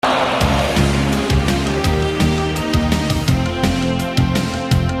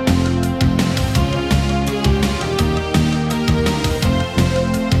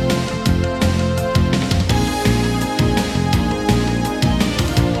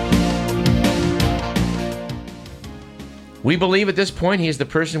We believe at this point he is the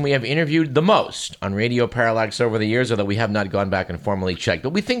person we have interviewed the most on Radio Parallax over the years, although we have not gone back and formally checked.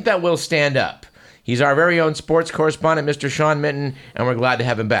 But we think that will stand up. He's our very own sports correspondent, Mr. Sean Minton, and we're glad to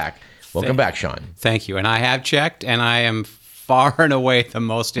have him back. Welcome back, Sean. Thank you. And I have checked, and I am far and away the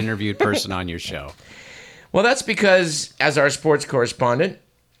most interviewed person on your show. Well, that's because, as our sports correspondent,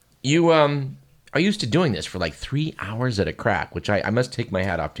 you are used to doing this for like 3 hours at a crack, which I must take my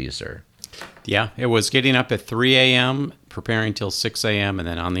hat off to you, sir. Yeah, it was getting up at 3 a.m., preparing till 6 a.m., and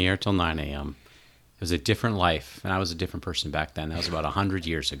then on the air till 9 a.m. It was a different life, and I was a different person back then. That was about 100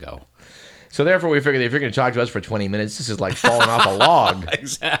 years ago. So therefore, we figured if you're going to talk to us for 20 minutes, this is like falling off a log.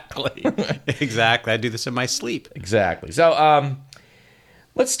 Exactly. Exactly. I do this in my sleep. Exactly. So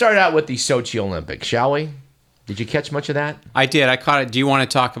let's start out with the Sochi Olympics, shall we? Did you catch much of that? I did. I caught it. Do you want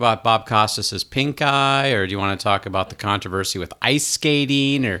to talk about Bob Costas' pink eye, or do you want to talk about the controversy with ice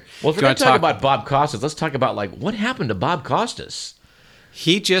skating? Or well, if we're going to talk about Bob Costas, let's talk about like what happened to Bob Costas.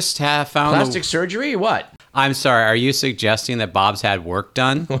 He just found plastic surgery or what? I'm sorry. Are you suggesting that Bob's had work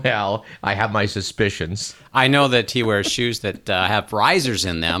done? Well, I have my suspicions. I know that he wears shoes that have risers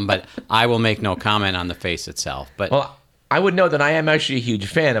in them, but I will make no comment on the face itself. But well, I would know that I am actually a huge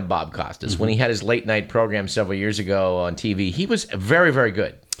fan of Bob Costas. When he had his late night program several years ago on TV, he was very, very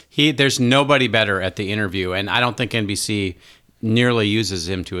good. There's nobody better at the interview, and I don't think NBC nearly uses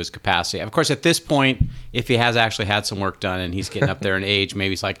him to his capacity. Of course, at this point, if he has actually had some work done and he's getting up there in age,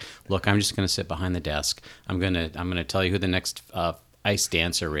 maybe he's like, look, I'm just going to sit behind the desk. I'm going to tell you who the next ice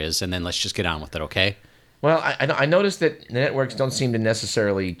dancer is, and then let's just get on with it, okay? Well, I noticed that the networks don't seem to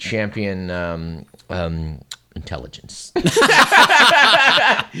necessarily champion intelligence.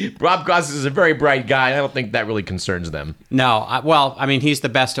 Bob Costas is a very bright guy. I don't think that really concerns them. No, I mean, he's the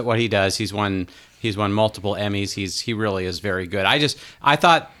best at what he does. He's won multiple Emmys. He really is very good. I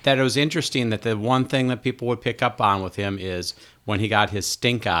thought that it was interesting that the one thing that people would pick up on with him is when he got his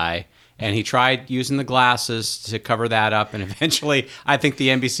stink eye, and he tried using the glasses to cover that up, and eventually I think the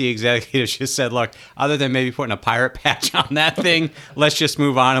NBC executives just said, look, other than maybe putting a pirate patch on that thing, let's just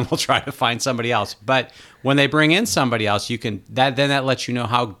move on and we'll try to find somebody else. But when they bring in somebody else, that lets you know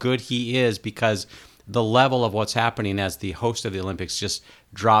how good he is, because the level of what's happening as the host of the Olympics just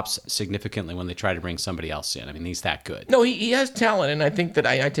drops significantly when they try to bring somebody else in. I mean, he's that good. No, he has talent, and I think that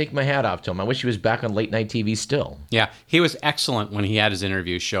I take my hat off to him. I wish he was back on late night TV still. Yeah, he was excellent when he had his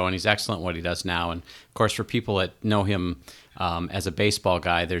interview show, and he's excellent what he does now. And of course, for people that know him as a baseball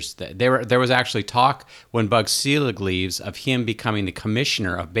guy, there was actually talk when Bug Selig leaves of him becoming the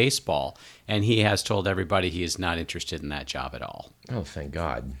commissioner of baseball, and he has told everybody he is not interested in that job at all. Oh, thank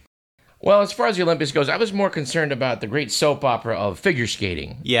God. Well, as far as the Olympics goes, I was more concerned about the great soap opera of figure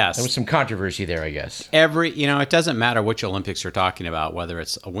skating. Yes. There was some controversy there, I guess. It doesn't matter which Olympics you're talking about, whether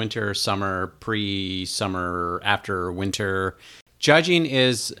it's a winter, summer, pre-summer, after winter. Judging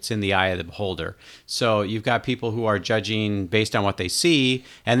it's in the eye of the beholder. So you've got people who are judging based on what they see,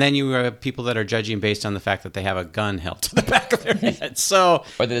 and then you have people that are judging based on the fact that they have a gun held to the back of their head. So,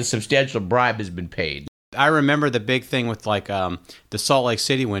 or that a substantial bribe has been paid. I remember the big thing with the Salt Lake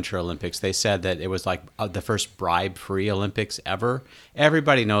City Winter Olympics. They said that it was like the first bribe-free Olympics ever.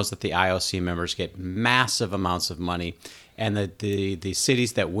 Everybody knows that the IOC members get massive amounts of money, and the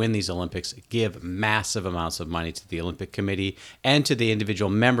cities that win these Olympics give massive amounts of money to the Olympic Committee and to the individual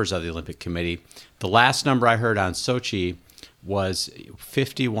members of the Olympic Committee. The last number I heard on Sochi was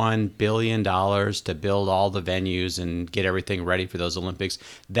 $51 billion to build all the venues and get everything ready for those Olympics.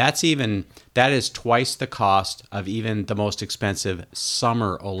 That is twice the cost of even the most expensive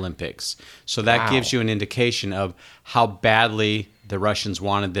Summer Olympics. So that gives you an indication of how badly the Russians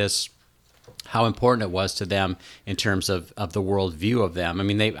wanted this, how important it was to them in terms of the world view of them. I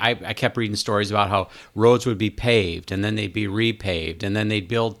mean, I kept reading stories about how roads would be paved, and then they'd be repaved, and then they'd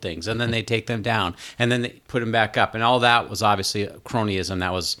build things, and then they'd take them down, and then they put them back up. And all that was obviously cronyism.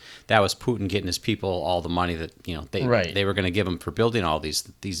 That was Putin getting his people all the money that they were going to give them for building all these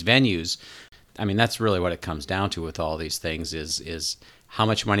venues. I mean, that's really what it comes down to with all these things is how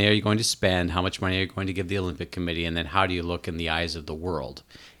much money are you going to spend, how much money are you going to give the Olympic Committee, and then how do you look in the eyes of the world?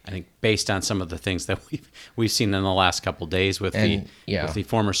 I think based on some of the things that we've seen in the last couple of days with the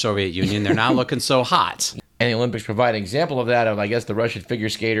former Soviet Union, they're not looking so hot. And the Olympics provide an example of that, of, I guess, the Russian figure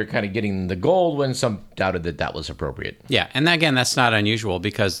skater kind of getting the gold when some doubted that was appropriate. Yeah, and again, that's not unusual,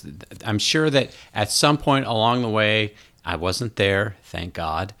 because I'm sure that at some point along the way, I wasn't there, thank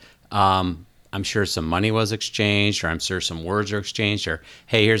God, I'm sure some money was exchanged, or I'm sure some words are exchanged, or,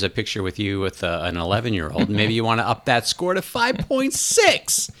 hey, here's a picture with you with an 11-year-old. Maybe you want to up that score to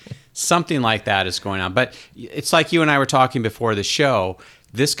 5.6. Something like that is going on. But it's like you and I were talking before the show.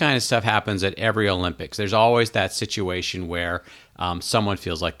 This kind of stuff happens at every Olympics. There's always that situation where someone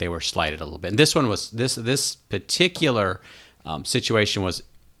feels like they were slighted a little bit. And this one was this particular situation was,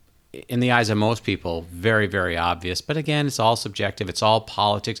 in the eyes of most people, very, very obvious. But again, it's all subjective. It's all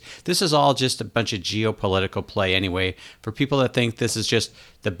politics. This is all just a bunch of geopolitical play anyway. For people that think this is just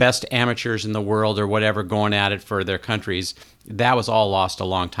the best amateurs in the world or whatever going at it for their countries, that was all lost a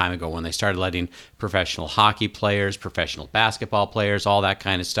long time ago when they started letting professional hockey players, professional basketball players, all that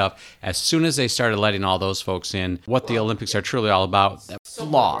kind of stuff. As soon as they started letting all those folks in, what the Olympics are truly all about,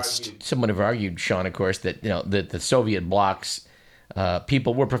 lost. Someone have argued, Sean, of course, that the Soviet bloc's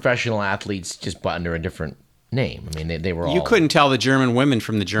people were professional athletes just under a different name. I mean, they were all... You couldn't tell the German women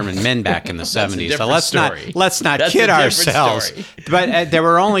from the German men back in the 70s. So let's not That's kid a different ourselves. story. But there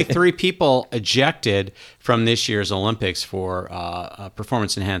were only 3 people ejected from this year's Olympics for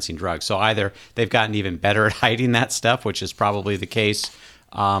performance-enhancing drugs. So either they've gotten even better at hiding that stuff, which is probably the case,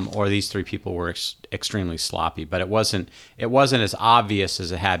 or these 3 people were extremely sloppy. But it wasn't as obvious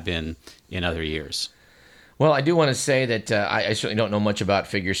as it had been in other years. Well, I do want to say that I certainly don't know much about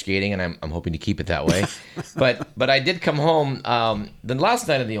figure skating, and I'm hoping to keep it that way. but I did come home the last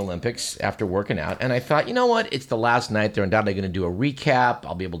night of the Olympics after working out, and I thought, you know what? It's the last night. They're undoubtedly going to do a recap.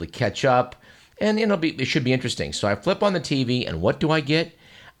 I'll be able to catch up, and it should be interesting. So I flip on the TV, and what do I get?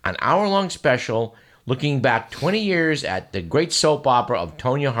 An hour-long special looking back 20 years at the great soap opera of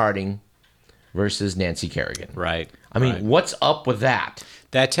Tonya Harding versus Nancy Kerrigan. Right. I mean, what's up with that?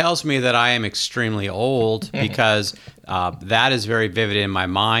 That tells me that I am extremely old because that is very vivid in my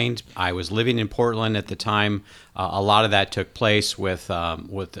mind. I was living in Portland at the time. A lot of that took place with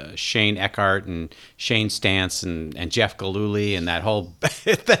Shane Eckhart and Shane Stantz and Jeff Gillooly and that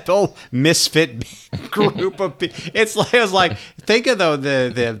whole misfit group of people. It was like think of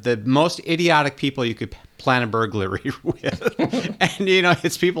the most idiotic people you could plan a burglary with. And,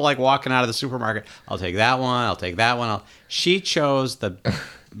 it's people like walking out of the supermarket. I'll take that one. I'll take that one. She chose the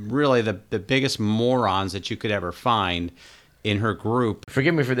biggest morons that you could ever find in her group.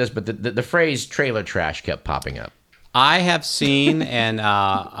 Forgive me for this, but the phrase trailer trash kept popping up. I have seen, and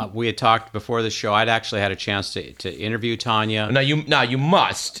we had talked before the show, I'd actually had a chance to interview Tonya. Now you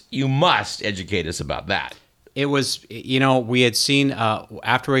must educate us about that. It was, we had seen,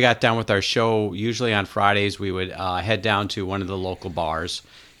 after we got done with our show, usually on Fridays, we would head down to one of the local bars,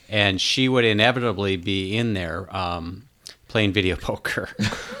 and she would inevitably be in there playing video poker.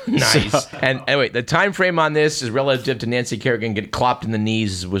 Nice. So, and wait, the time frame on this is relative to Nancy Kerrigan getting clopped in the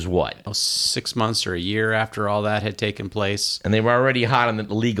knees was what? 6 months or a year after all that had taken place. And they were already hot on the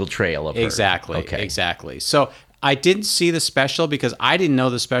legal trail of her. Exactly. Okay. Exactly. So I didn't see the special because I didn't know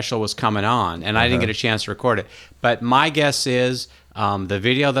the special was coming on, and I didn't get a chance to record it. But my guess is the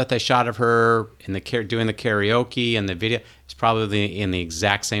video that they shot of her in doing the karaoke and the video is probably in the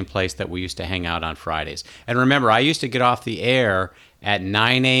exact same place that we used to hang out on Fridays. And remember, I used to get off the air at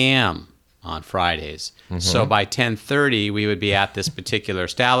 9 a.m. on Fridays. So by 10:30, we would be at this particular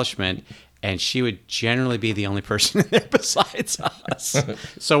establishment, and she would generally be the only person in there besides us.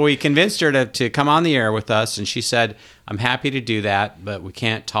 So we convinced her to come on the air with us, and she said, I'm happy to do that, but we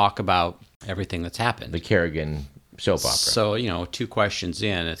can't talk about everything that's happened. The Kerrigan soap opera. So, 2 questions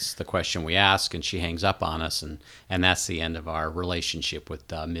in, it's the question we ask, and she hangs up on us, and that's the end of our relationship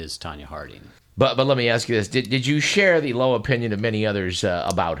with Ms. Tonya Harding. But let me ask you this. Did you share the low opinion of many others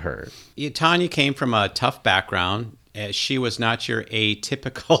about her? Tonya came from a tough background. She was not your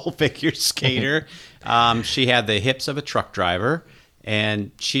atypical figure skater. She had the hips of a truck driver,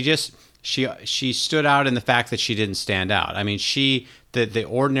 and she stood out in the fact that she didn't stand out. I mean, the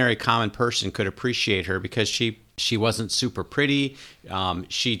ordinary common person could appreciate her because she wasn't super pretty.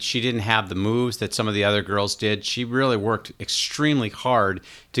 She didn't have the moves that some of the other girls did. She really worked extremely hard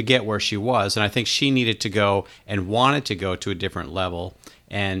to get where she was, and I think she needed to go and wanted to go to a different level,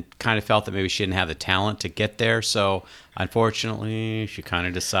 and kind of felt that maybe she didn't have the talent to get there. So, unfortunately, she kind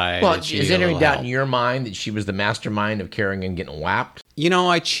of decided. Well, is there any doubt in your mind that she was the mastermind of Kerrigan getting whapped?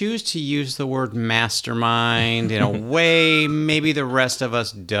 I choose to use the word mastermind in a way maybe the rest of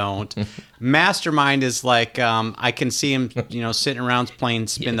us don't. Mastermind is like I can see him, sitting around playing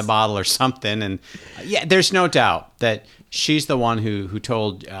spin the bottle or something, and there's no doubt that she's the one who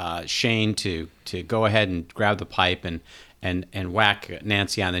told Shane to go ahead and grab the pipe and whack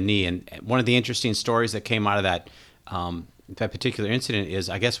Nancy on the knee. And one of the interesting stories that came out of that particular incident is,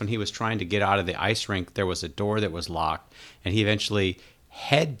 I guess when he was trying to get out of the ice rink, there was a door that was locked, and he eventually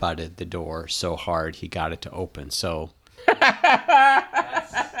headbutted the door so hard he got it to open. So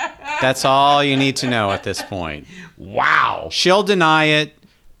that's all you need to know at this point. Wow. She'll deny it,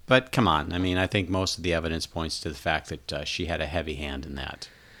 But come on, I mean, I think most of the evidence points to the fact that she had a heavy hand in that.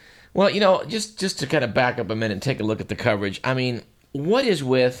 Well, just to kind of back up a minute and take a look at the coverage. I mean, what is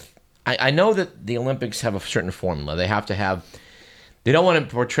with... I know that the Olympics have a certain formula. They have to have... They don't want to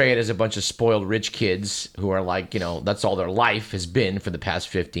portray it as a bunch of spoiled rich kids who are like, that's all their life has been for the past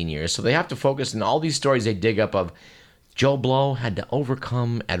 15 years. So they have to focus on all these stories they dig up of Joe Blow had to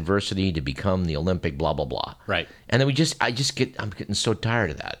overcome adversity to become the Olympic blah, blah, blah. Right. And then I'm getting so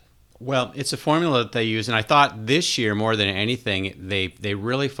tired of that. Well, it's a formula that they use, and I thought this year more than anything, they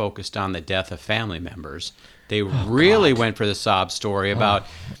really focused on the death of family members. They really went for the sob story about,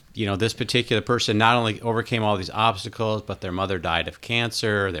 this particular person not only overcame all these obstacles, but their mother died of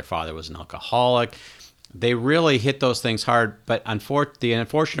cancer, their father was an alcoholic. They really hit those things hard, but the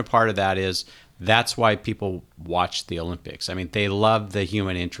unfortunate part of that is that's why people watch the Olympics. I mean, they love the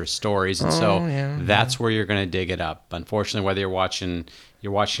human interest stories, and that's where you're going to dig it up. Unfortunately, whether you're watching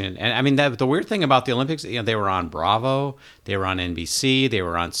it. And I mean, the weird thing about the Olympics, they were on Bravo, they were on NBC, they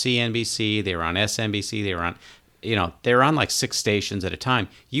were on CNBC, they were on SNBC, they were on like 6 stations at a time.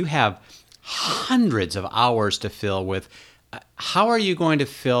 You have hundreds of hours to fill with. How are you going to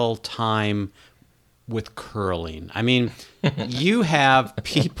fill time with curling? I mean, you have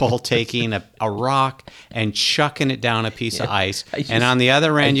people taking a rock and chucking it down a piece of ice. And on the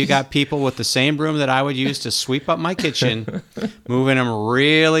other end, you got people with the same broom that I would use to sweep up my kitchen, moving them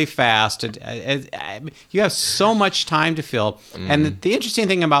really fast. You have so much time to fill. And the interesting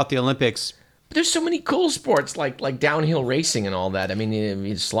thing about the Olympics... There's so many cool sports like downhill racing and all that. I mean,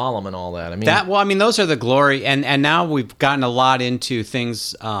 slalom and all that. Those are the glory. And now we've gotten a lot into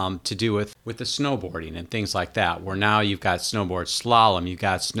things to do with the snowboarding and things like that, where now you've got snowboard slalom, you've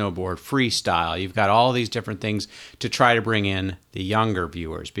got snowboard freestyle, you've got all these different things to try to bring in the younger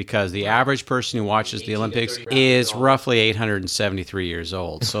viewers, because the average person who watches the Olympics is roughly 873 years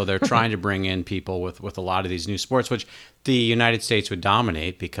old. So they're trying to bring in people with a lot of these new sports, which the United States would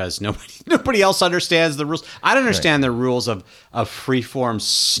dominate because nobody else understands the rules. I don't understand the rules of freeform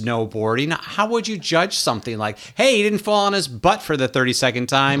snowboarding. How would you judge something like, hey, he didn't fall on his butt for the 32nd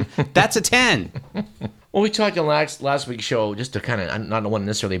time? That's a 10. Well, we talked in last week's show, just to kind of, not want to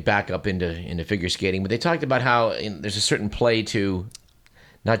necessarily back up into figure skating, but they talked about how there's a certain play to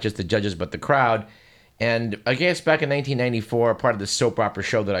not just the judges, but the crowd. And I guess back in 1994, part of the soap opera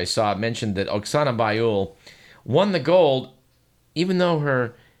show that I saw mentioned that Oksana Bayul won the gold, even though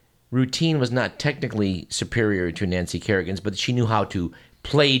her routine was not technically superior to Nancy Kerrigan's, but she knew how to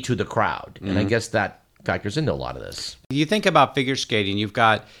play to the crowd. And I guess that factors into a lot of this. You think about figure skating, you've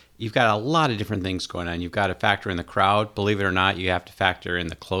got a lot of different things going on. You've got to factor in the crowd. Believe it or not, you have to factor in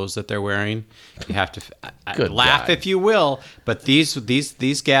the clothes that they're wearing. You have to laugh if you will, but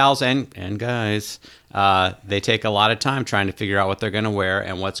these gals and guys, they take a lot of time trying to figure out what they're going to wear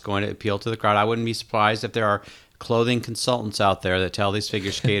and what's going to appeal to the crowd. I wouldn't be surprised if there are clothing consultants out there that tell these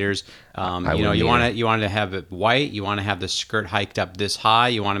figure skaters, you want to have it white, you want to have the skirt hiked up this high,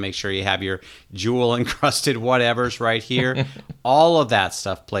 you want to make sure you have your jewel encrusted whatevers right here. All of that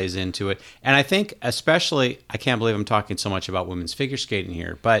stuff plays into it. And I think especially, I can't believe I'm talking so much about women's figure skating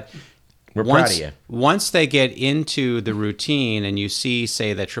here, but we're proud of you. Once they get into the routine and you see,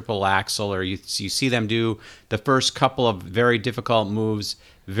 say, the triple axel, or you see them do the first couple of very difficult moves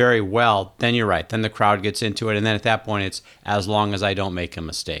very well, then you're right. Then the crowd gets into it. And then at that point, it's as long as I don't make a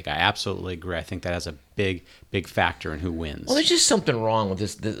mistake. I absolutely agree. I think that has a big, big factor in who wins. Well, there's just something wrong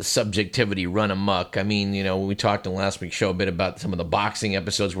with the subjectivity run amok. I mean, we talked in last week's show a bit about some of the boxing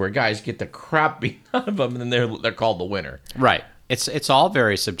episodes where guys get the crap beat out of them and then they're called the winner. Right. It's all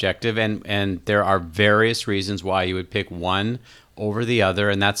very subjective, and there are various reasons why you would pick one over the other,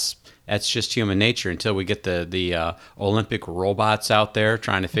 and that's just human nature. Until we get the Olympic robots out there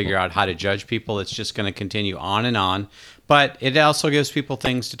trying to figure out how to judge people, it's just going to continue on and on. But it also gives people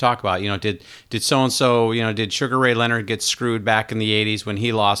things to talk about. Did so and so, did Sugar Ray Leonard get screwed back in the 80s when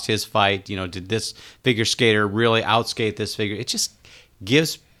he lost his fight? Did this figure skater really outskate this figure? It just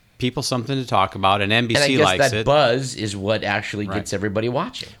gives people something to talk about, and NBC likes it. And I guess that buzz is what actually gets everybody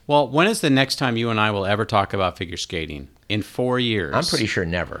watching. Well, when is the next time you and I will ever talk about figure skating? In 4 years. I'm pretty sure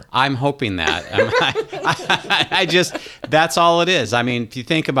never. I'm hoping that. That's all it is. I mean, if you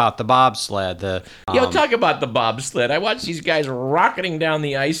think about the bobsled, talk about the bobsled. I watch these guys rocketing down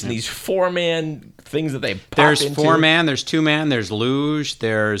the ice in these 4-man things that they pop there's into. 4-man, there's 2-man, there's luge,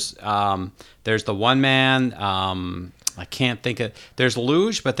 there's the 1-man. I can't think of. There's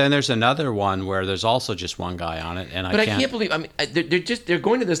luge, but then there's another one where there's also just one guy on it, and I can't believe. I mean, they're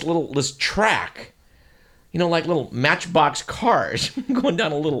going to this track, like little matchbox cars going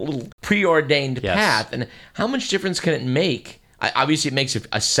down a little preordained path, and how much difference can it make Obviously, it makes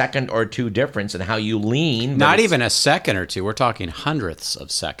a second or two difference in how you lean. Not even a second or two. We're talking hundredths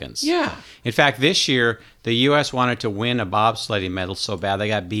of seconds. Yeah. In fact, this year, the U.S. wanted to win a bobsledding medal so bad, they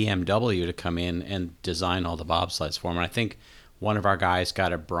got BMW to come in and design all the bobsleds for them. And I think one of our guys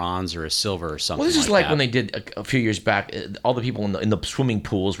got a bronze or a silver or something. Well, this is like that. when they did a few years back. All the people in the swimming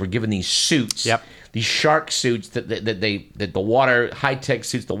pools were given these suits. Yep. These shark suits that the water, high tech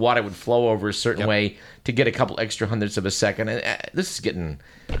suits, the water would flow over a certain way to get a couple extra hundredths of a second. And this is getting.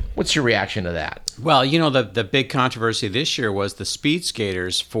 What's your reaction to that? Well, you know, the big controversy this year was the speed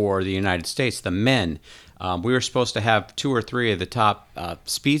skaters for the United States, the men. We were supposed to have 2 or 3 of the top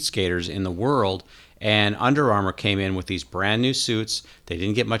speed skaters in the world. And Under Armour came in with these brand new suits. They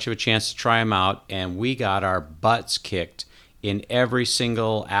didn't get much of a chance to try them out, and we got our butts kicked in every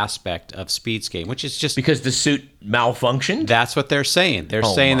single aspect of speed skating, which is just Because the suit malfunctioned? that's what they're saying. They're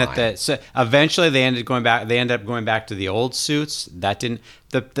saying my. that so eventually they ended up going back to the old suits. That didn't.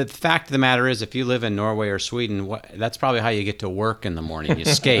 The fact of the matter is, if you live in Norway or Sweden, that's probably how you get to work in the morning. You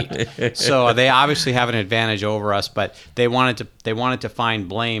skate. So they obviously have an advantage over us, but they wanted to find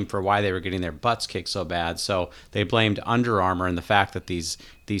blame for why they were getting their butts kicked so bad. So they blamed Under Armour and the fact that these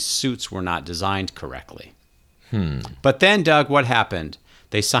suits were not designed correctly. But then, Doug, what happened?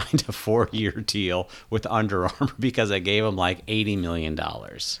 They signed a 4-year deal with Under Armour because they gave them like $80 million.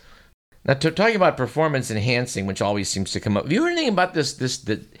 Now, talking about performance enhancing, which always seems to come up. Have you heard anything about the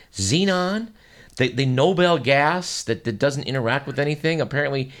xenon, the Nobel gas that doesn't interact with anything?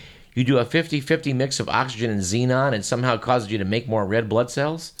 Apparently, you do a 50-50 mix of oxygen and xenon, and somehow causes you to make more red blood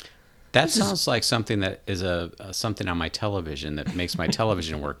cells. That sounds like something that is something on my television that makes my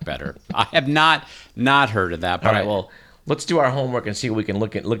television work better. I have not heard of that. But All right, well, let's do our homework and see if we can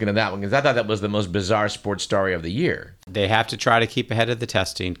look into that one, because I thought that was the most bizarre sports story of the year. They have to try to keep ahead of the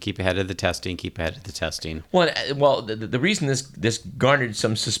testing, keep ahead of the testing. Well, the reason this garnered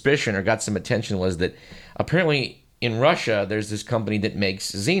some suspicion or got some attention was that apparently in Russia there's this company that makes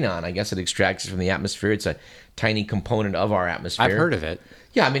xenon. I guess it extracts it from the atmosphere. It's a tiny component of our atmosphere. I've heard of it.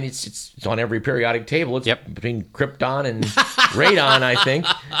 Yeah, I mean, it's on every periodic table. It's between krypton and radon, I think.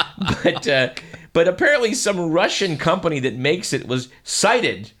 But apparently some Russian company that makes it was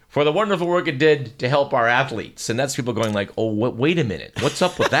cited for the wonderful work it did to help our athletes. And that's people going like, oh, wait a minute. What's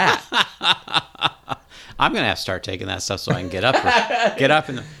up with that? I'm going to have to start taking that stuff so I can get up.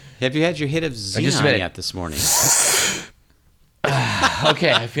 Have you had your hit of xenon yet this morning?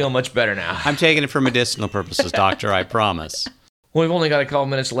 Okay, I feel much better now. I'm taking it for medicinal purposes, doctor, I promise. Well, we've only got a couple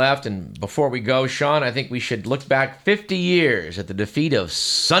minutes left, and before we go, Sean, I think we should look back 50 years at the defeat of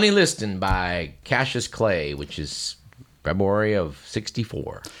Sonny Liston by Cassius Clay, which is February of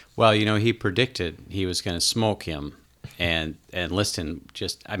 '64. Well, you know, he predicted he was going to smoke him, and Liston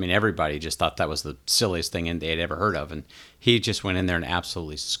everybody just thought that was the silliest thing they had ever heard of, and he just went in there and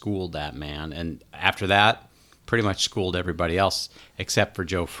absolutely schooled that man, and after that, pretty much schooled everybody else except for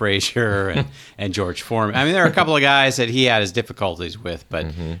Joe Frazier and George Foreman. I mean, there are a couple of guys that he had his difficulties with, but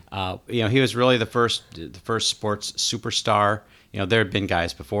he was really the first sports superstar. You know, there had been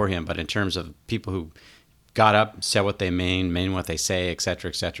guys before him, but in terms of people who got up, said what they mean what they say, et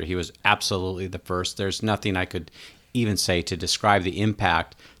cetera, he was absolutely the first. There's nothing I could even say to describe the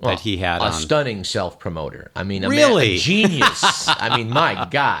impact that he had a stunning self-promoter. I mean, really? A genius. I mean, my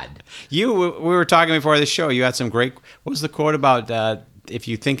God. We were talking before the show. You had some great. What was the quote about? If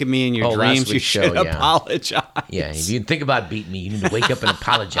you think of me in your dreams, you should apologize. Yeah, if you think about beating me, you need to wake up and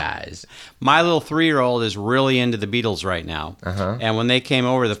apologize. My little 3-year-old is really into the Beatles right now, and when they came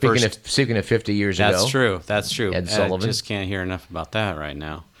over speaking of 50 years ago, that's true. Ed Sullivan. I just can't hear enough about that right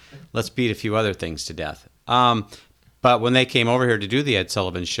now. Let's beat a few other things to death. But when they came over here to do the Ed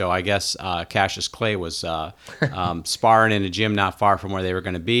Sullivan Show, I guess Cassius Clay was sparring in a gym not far from where they were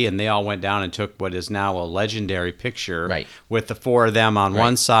going to be, and they all went down and took what is now a legendary picture with the 4 of them on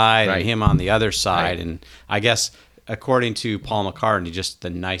one side and him on the other side. And I guess, according to Paul McCartney, just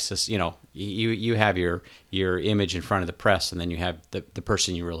the nicest, you know, you have your image in front of the press, and then you have the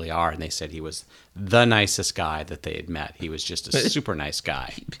person you really are, and they said he was the nicest guy that they had met. He was just a super nice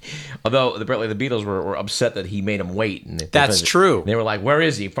guy. Although apparently the Beatles were upset that he made them wait. And that's true. They were like, where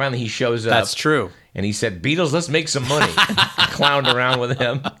is he? Finally he shows up. That's true. And he said, Beatles, let's make some money. Clowned around with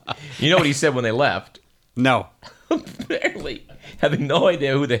him. You know what he said when they left? No. Apparently, having no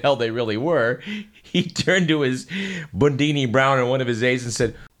idea who the hell they really were, he turned to his Bundini Brown and one of his aides and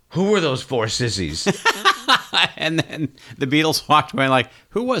said, who were those 4 sissies? And then the Beatles walked away like,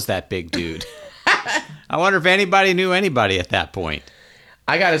 who was that big dude? I wonder if anybody knew anybody at that point.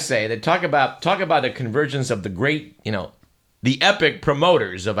 I got to say that talk about the convergence of the great, you know, the epic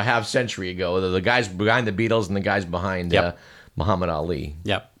promoters of a half century ago, the guys behind the Beatles and the guys behind Muhammad Ali.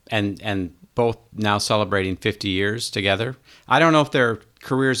 Yep, and both now celebrating 50 years together. I don't know if their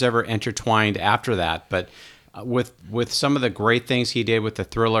careers ever intertwined after that, but with some of the great things he did with the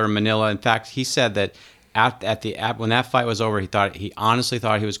Thriller in Manila. In fact, he said that when that fight was over, he honestly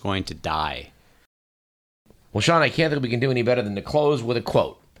thought he was going to die. Well, Sean, I can't think we can do any better than to close with a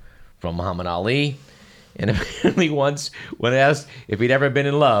quote from Muhammad Ali. And apparently once, when asked if he'd ever been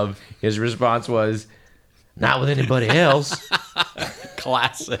in love, his response was, "Not with anybody else."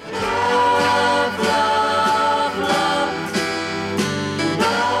 Classic.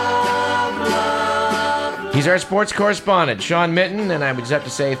 He's our sports correspondent, Sean Minton, and I would just have to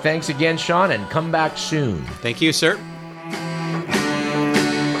say thanks again, Sean, and come back soon. Thank you, sir. There's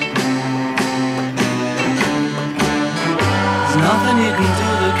nothing you can do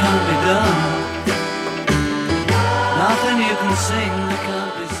that can't be done. Nothing you can sing that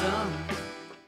can't be sung.